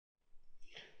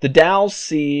The Dow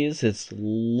sees its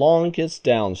longest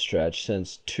downstretch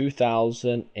since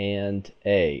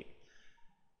 2008.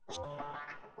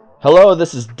 Hello,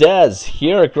 this is Dez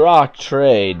here at Grok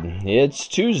Trade. It's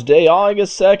Tuesday,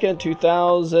 August 2nd,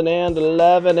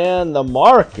 2011, and the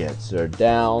markets are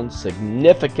down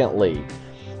significantly.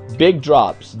 Big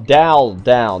drops. Dow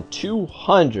down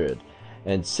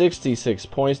 266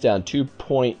 points, down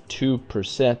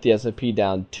 2.2%. The S&P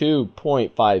down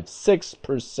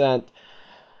 2.56%.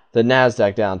 The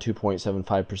Nasdaq down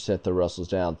 2.75%. The Russell's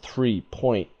down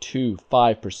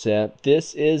 3.25%.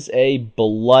 This is a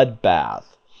bloodbath.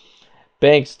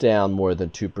 Banks down more than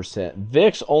 2%.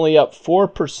 VIX only up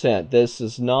 4%. This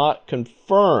is not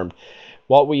confirmed.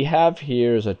 What we have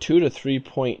here is a 2 to 3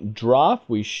 point drop.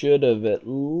 We should have at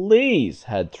least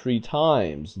had 3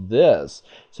 times this.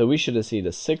 So we should have seen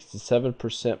a 6 to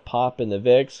 7% pop in the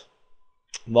VIX.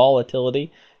 Volatility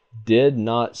did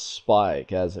not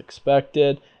spike as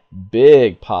expected.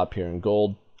 Big pop here in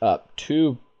gold, up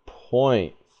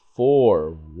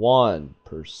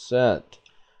 2.41%,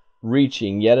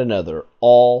 reaching yet another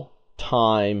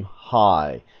all-time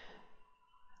high.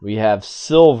 We have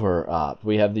silver up.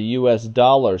 We have the US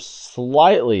dollar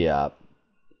slightly up.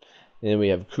 And we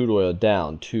have crude oil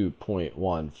down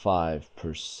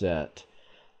 2.15%.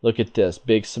 Look at this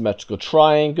big symmetrical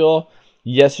triangle.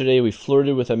 Yesterday we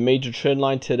flirted with a major trend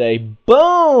line. Today,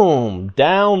 boom,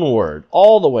 downward,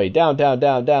 all the way down, down,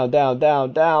 down, down, down,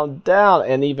 down, down, down,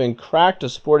 and even cracked a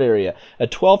support area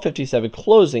at 1257,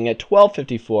 closing at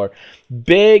 1254.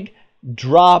 Big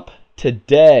drop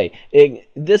today.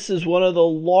 This is one of the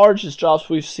largest drops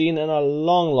we've seen in a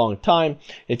long time.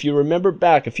 If you remember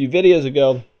back a few videos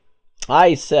ago,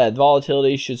 I said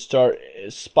volatility should start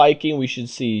spiking. We should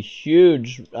see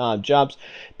huge jumps.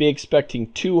 Be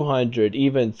expecting 200,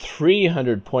 even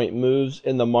 300 point moves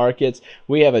in the markets.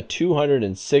 We have a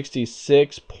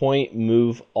 266 point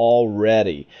move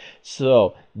already.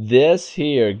 So this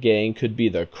here, gang, could be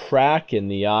the crack in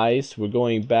the ice. We're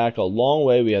going back a long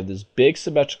way. We have this big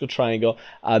symmetrical triangle,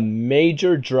 a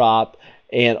major drop,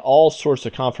 and all sorts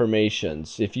of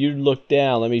confirmations. If you look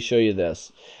down, let me show you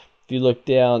this. If you look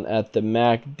down at the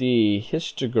MACD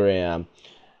histogram,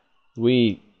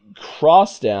 we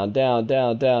cross down, down,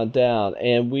 down, down, down,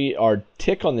 and our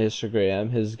tick on the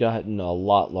histogram has gotten a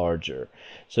lot larger.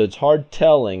 So it's hard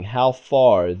telling how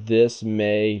far this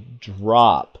may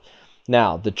drop.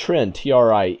 Now, the trend,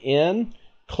 TRIN,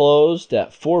 closed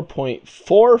at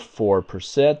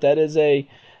 4.44%. That is a,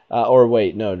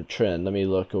 the trend. Let me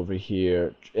look over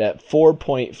here. At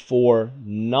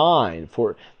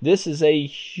 4.49. This is a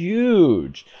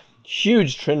huge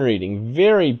trend reading,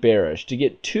 very bearish. To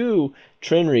get 2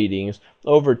 trend readings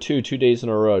over 2 days in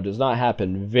a row does not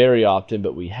happen very often,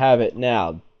 but we have it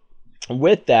now.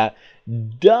 With that,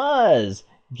 does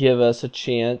give us a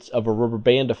chance of a rubber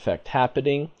band effect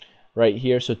happening right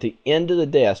here. So at the end of the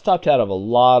day, I stopped out of a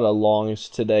lot of longs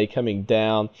today coming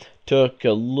down, took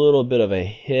a little bit of a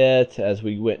hit as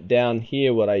we went down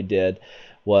here. What I did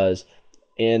was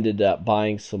ended up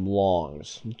buying some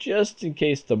longs just in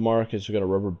case the markets are going to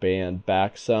rubber band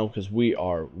back some, because we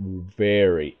are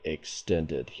very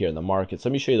extended here in the markets.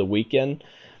 Let me show you the weekend.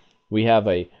 We have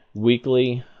a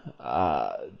weekly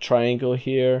triangle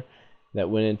here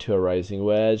that went into a rising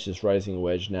wedge. This rising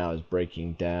wedge now is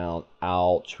breaking down.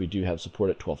 Ouch. We do have support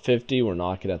at 1250. We're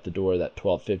knocking at the door of that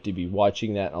 1250. Be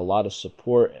watching that. And a lot of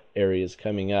support areas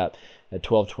coming up at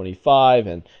 1225,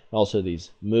 and also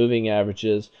these moving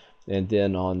averages. And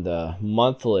then on the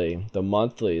monthly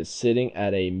is sitting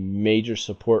at a major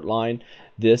support line.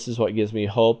 This is what gives me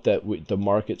hope that the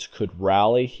markets could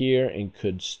rally here and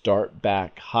could start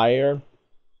back higher.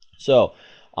 So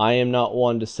I am not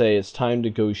one to say it's time to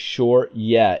go short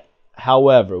yet.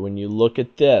 However, when you look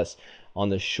at this on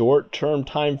the short-term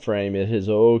time frame, it is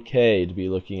okay to be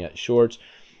looking at shorts.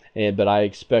 But I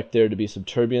expect there to be some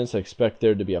turbulence. I expect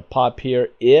there to be a pop here.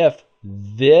 If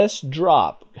this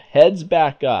drop heads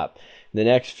back up in the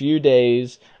next few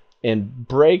days and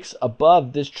breaks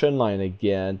above this trend line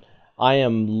again, I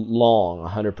am long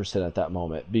 100% at that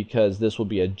moment, because this will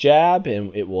be a jab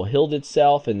and it will hilt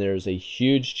itself, and there's a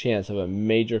huge chance of a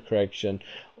major correction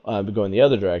going the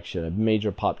other direction, a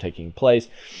major pop taking place.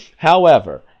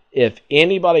 However, if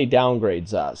anybody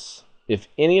downgrades us, if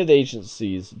any of the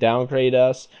agencies downgrade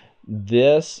us,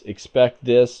 expect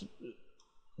this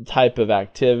type of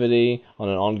activity on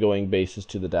an ongoing basis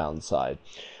to the downside.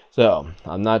 So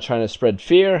I'm not trying to spread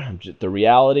fear. The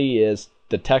reality is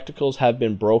the technicals have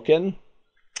been broken.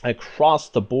 across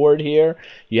the board here.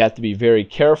 You have to be very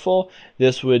careful.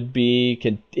 This would be,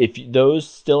 if those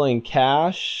still in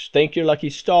cash, thank your lucky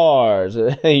stars.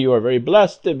 You are very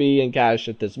blessed to be in cash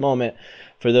at this moment.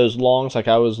 For those longs, like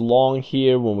I was long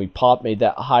here when we made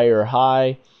that higher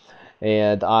high,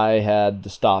 and I had to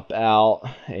stop out,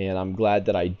 and I'm glad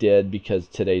that I did, because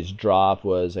today's drop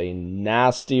was a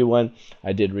nasty one.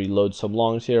 I did reload some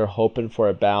longs here, hoping for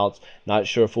a bounce. Not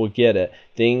sure if we'll get it.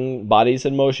 Bodies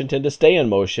in motion tend to stay in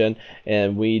motion,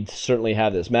 and we certainly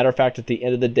have this. Matter of fact, at the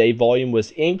end of the day, volume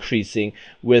was increasing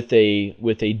with a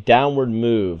downward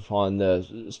move on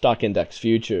the stock index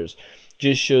futures.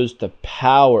 Just shows the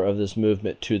power of this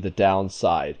movement to the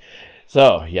downside.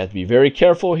 So you have to be very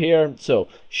careful here. So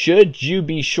should you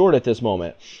be short at this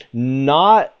moment?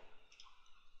 Not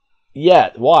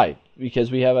yet. Why? Because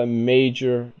we have a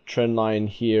major trend line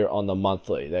here on the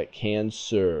monthly that can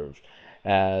serve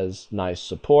as nice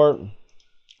support.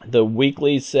 The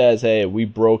weekly says, hey, we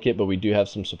broke it, but we do have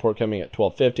some support coming at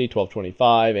 1250,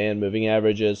 1225, and moving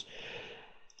averages.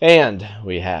 And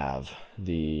we have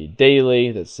the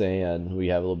daily that's saying we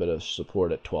have a little bit of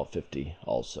support at 1250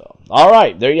 also. All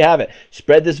right, there you have it.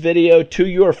 Spread this video to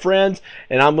your friends,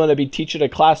 and I'm going to be teaching a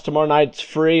class tomorrow night. It's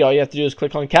free. All you have to do is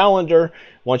click on calendar.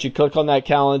 Once you click on that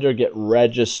calendar, get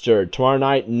registered. Tomorrow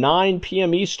night, 9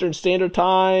 p.m. Eastern Standard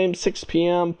Time, 6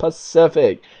 p.m.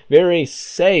 Pacific. Very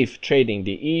safe trading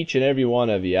to each and every one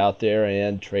of you out there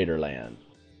in Traderland.